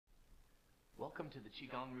welcome to the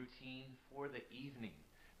Qigong routine for the evening.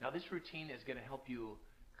 Now this routine is going to help you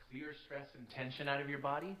clear stress and tension out of your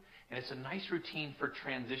body, and it's a nice routine for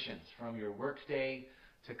transitions from your work day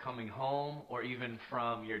to coming home, or even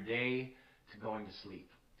from your day to going to sleep.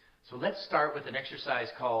 So let's start with an exercise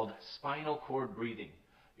called spinal cord breathing.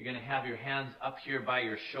 You're going to have your hands up here by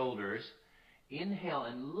your shoulders. Inhale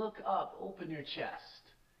and look up, open your chest.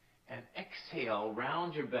 And exhale,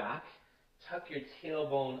 round your back, tuck your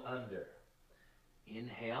tailbone under.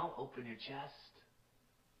 Inhale, open your chest.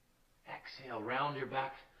 Exhale, round your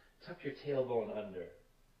back, tuck your tailbone under.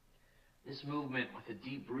 This movement with the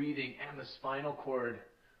deep breathing and the spinal cord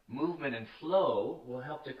movement and flow will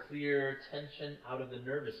help to clear tension out of the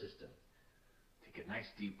nervous system. Take a nice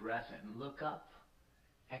deep breath and look up.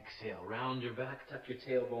 Exhale, round your back, tuck your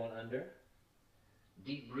tailbone under.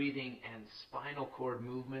 Deep breathing and spinal cord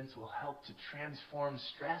movements will help to transform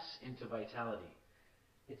stress into vitality.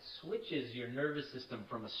 It switches your nervous system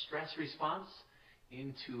from a stress response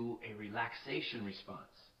into a relaxation response.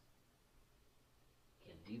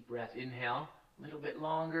 Again, deep breath, inhale, a little bit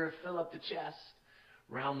longer, fill up the chest,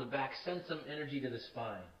 round the back, send some energy to the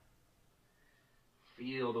spine.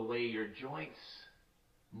 Feel the way your joints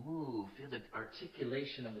move, feel the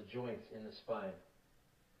articulation of the joints in the spine.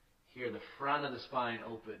 Here, the front of the spine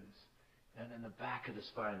opens, and then the back of the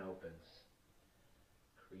spine opens,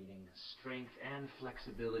 creating strength and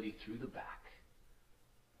flexibility through the back.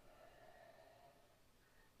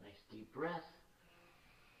 Nice deep breath,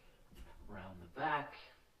 round the back,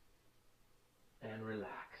 and relax.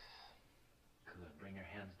 Good. Bring your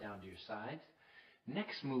hands down to your sides.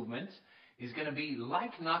 Next movement is going to be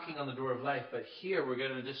like knocking on the door of life, but here we're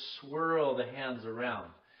going to just swirl the hands around.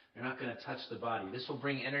 You're not going to touch the body. This will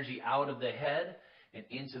bring energy out of the head and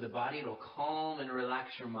into the body. It will calm and relax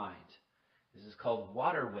your mind. This is called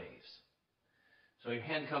water waves. So your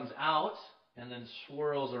hand comes out and then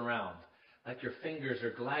swirls around, like your fingers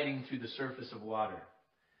are gliding through the surface of water.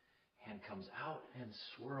 Hand comes out and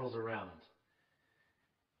swirls around.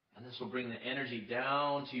 And this will bring the energy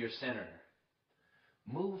down to your center.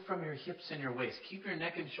 Move from your hips and your waist. Keep your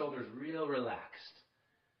neck and shoulders real relaxed.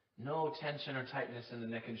 No tension or tightness in the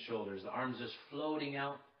neck and shoulders. The arms just floating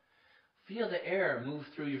out. Feel the air move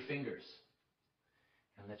through your fingers.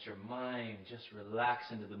 And let your mind just relax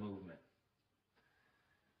into the movement.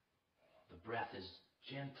 The breath is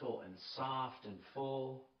gentle and soft and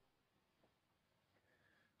full.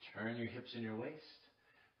 Turn your hips and your waist.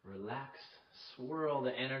 Relax. Swirl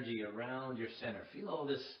the energy around your center. Feel all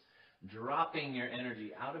this dropping your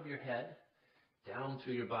energy out of your head, down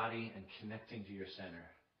through your body, and connecting to your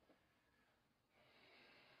center.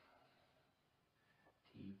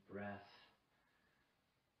 Deep breath.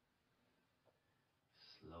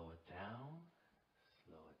 Slow it down.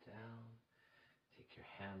 Slow it down. Take your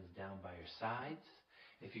hands down by your sides.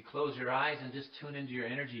 If you close your eyes and just tune into your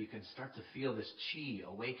energy, you can start to feel this chi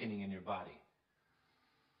awakening in your body.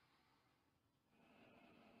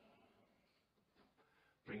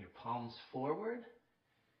 Bring your palms forward,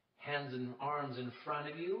 hands and arms in front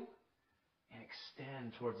of you, and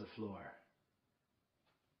extend towards the floor.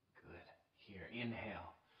 Good. Here,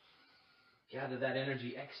 inhale. Gather that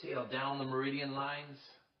energy. Exhale down the meridian lines.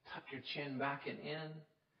 Tuck your chin back and in.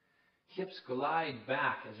 Hips glide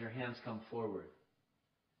back as your hands come forward.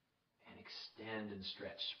 And extend and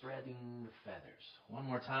stretch, spreading the feathers. One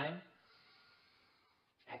more time.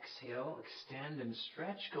 Exhale, extend and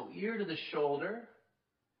stretch. Go ear to the shoulder.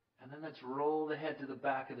 And then let's roll the head to the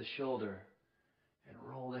back of the shoulder and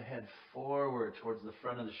roll the head forward towards the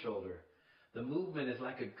front of the shoulder. The movement is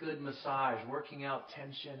like a good massage, working out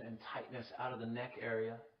tension and tightness out of the neck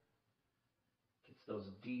area. Gets those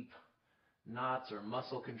deep knots or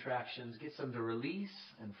muscle contractions, gets them to release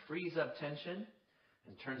and frees up tension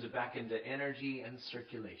and turns it back into energy and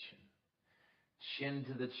circulation. Chin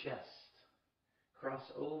to the chest. Cross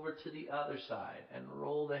over to the other side and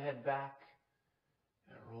roll the head back.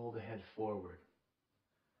 And roll the head forward.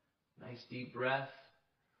 Nice deep breath.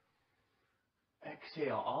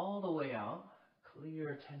 Exhale all the way out.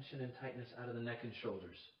 Clear tension and tightness out of the neck and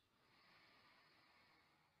shoulders.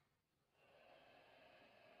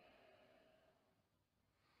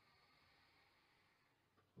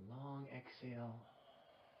 Long exhale.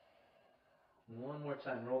 One more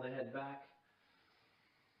time. Roll the head back.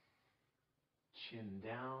 Chin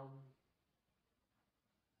down.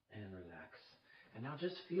 And relax. And now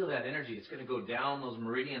just feel that energy. It's going to go down those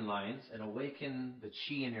meridian lines and awaken the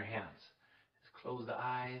chi in your hands. Just close the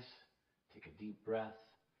eyes. Take a deep breath.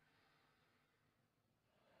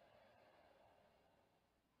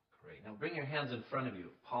 Great. Now bring your hands in front of you,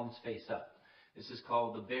 palms face up. This is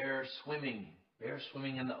called the bear swimming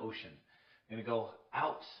in the ocean. You're going to go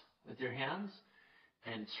out with your hands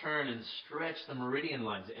and turn and stretch the meridian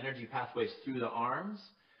lines, the energy pathways through the arms,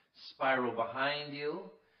 spiral behind you,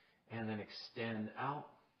 and then extend out.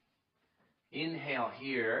 Inhale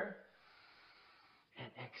here,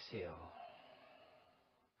 and exhale.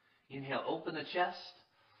 Inhale, open the chest,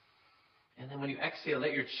 and then when you exhale,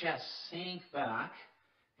 let your chest sink back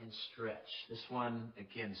and stretch. This one,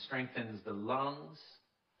 again, strengthens the lungs,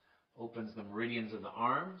 opens the meridians of the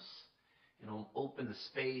arms, and will open the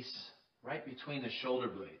space right between the shoulder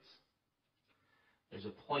blades. There's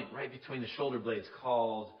a point right between the shoulder blades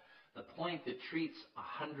called the point that treats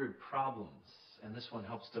 100 problems. And this one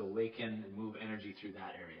helps to awaken and move energy through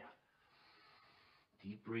that area.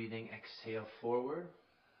 Deep breathing, exhale forward.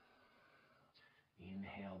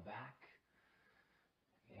 Inhale back.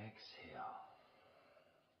 Exhale.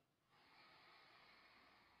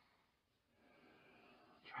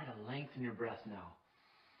 Try to lengthen your breath now.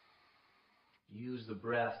 Use the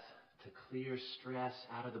breath to clear stress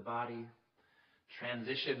out of the body.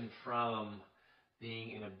 Transition from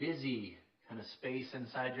being in a busy kind of space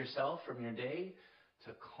inside yourself from your day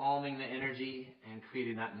to calming the energy and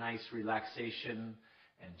creating that nice relaxation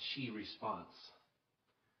and chi response.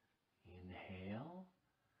 Inhale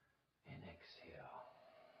and exhale.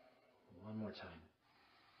 One more time.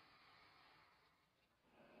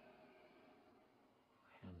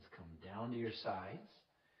 Hands come down to your sides.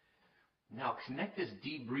 Now connect this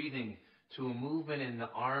deep breathing to a movement in the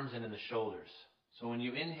arms and in the shoulders. So when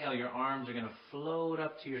you inhale, your arms are going to float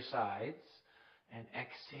up to your sides, and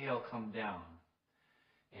exhale, come down.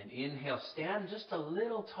 And inhale, stand just a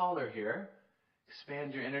little taller here.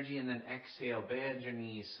 Expand your energy, and then exhale, bend your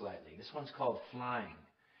knees slightly. This one's called flying.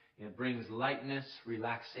 It brings lightness,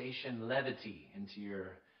 relaxation, levity into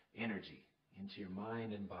your energy, into your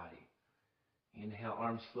mind and body. Inhale,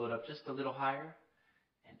 arms float up just a little higher,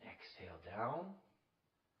 and exhale down.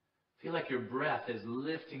 Feel like your breath is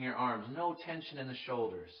lifting your arms, no tension in the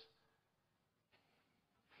shoulders.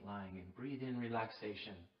 Flying in, breathe in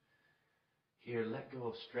relaxation. Here, let go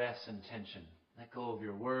of stress and tension. Let go of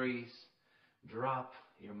your worries. Drop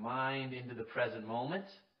your mind into the present moment.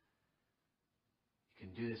 You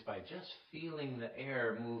can do this by just feeling the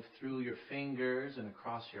air move through your fingers and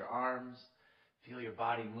across your arms. Feel your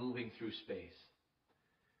body moving through space.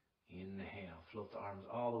 Inhale, float the arms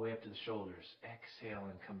all the way up to the shoulders. Exhale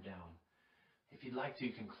and come down. If you'd like to,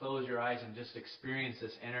 you can close your eyes and just experience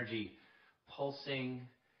this energy pulsing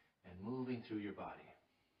and moving through your body.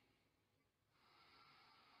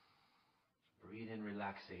 Breathe in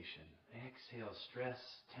relaxation. Exhale, stress,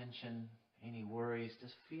 tension, any worries.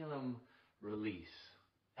 Just feel them release.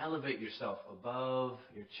 Elevate yourself above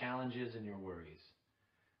your challenges and your worries.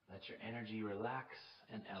 Let your energy relax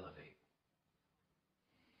and elevate.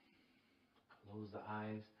 Close the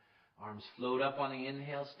eyes. Arms float up on the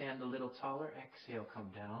inhale, stand a little taller. Exhale, come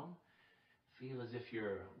down. Feel as if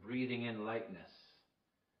you're breathing in lightness.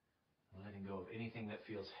 Letting go of anything that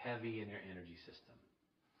feels heavy in your energy system.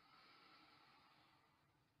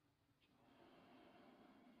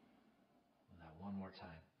 That one more time.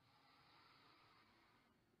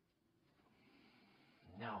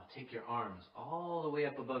 Now take your arms all the way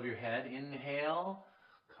up above your head. Inhale,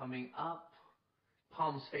 coming up.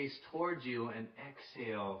 Palms face towards you, and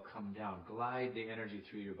exhale, come down. Glide the energy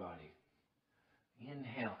through your body.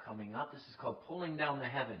 Inhale, coming up. This is called pulling down the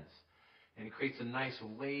heavens. And it creates a nice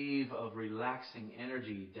wave of relaxing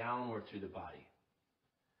energy downward through the body.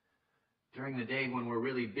 During the day when we're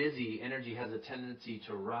really busy, energy has a tendency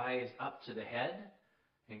to rise up to the head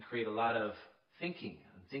and create a lot of thinking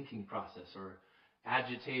process, or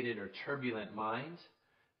agitated or turbulent mind.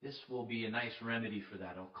 This will be a nice remedy for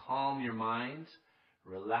that. It'll calm your mind,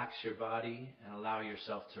 relax your body, and allow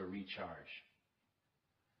yourself to recharge.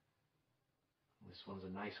 This one's a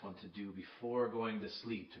nice one to do before going to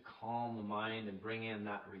sleep, to calm the mind and bring in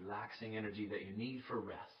that relaxing energy that you need for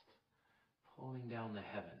rest. Pulling down the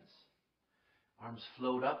heavens. Arms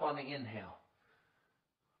float up on the inhale.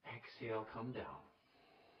 Exhale, come down.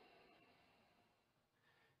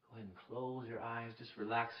 Go ahead and close your eyes. Just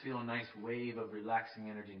relax. Feel a nice wave of relaxing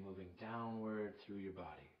energy moving downward through your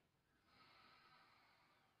body.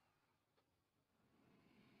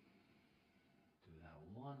 Do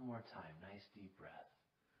that one more time. Nice deep breath.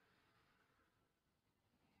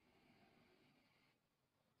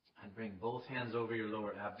 And bring both hands over your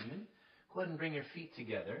lower abdomen. Go ahead and bring your feet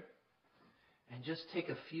together. And just take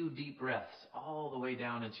a few deep breaths all the way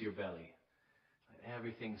down into your belly. Let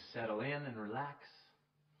everything settle in and relax.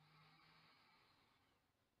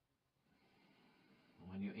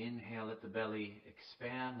 When you inhale, let the belly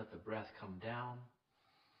expand. Let the breath come down.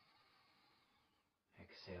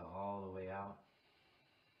 Exhale all the way out.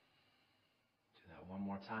 Do that one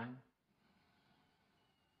more time.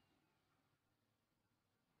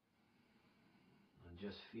 And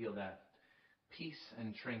just feel that peace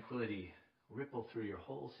and tranquility ripple through your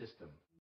whole system.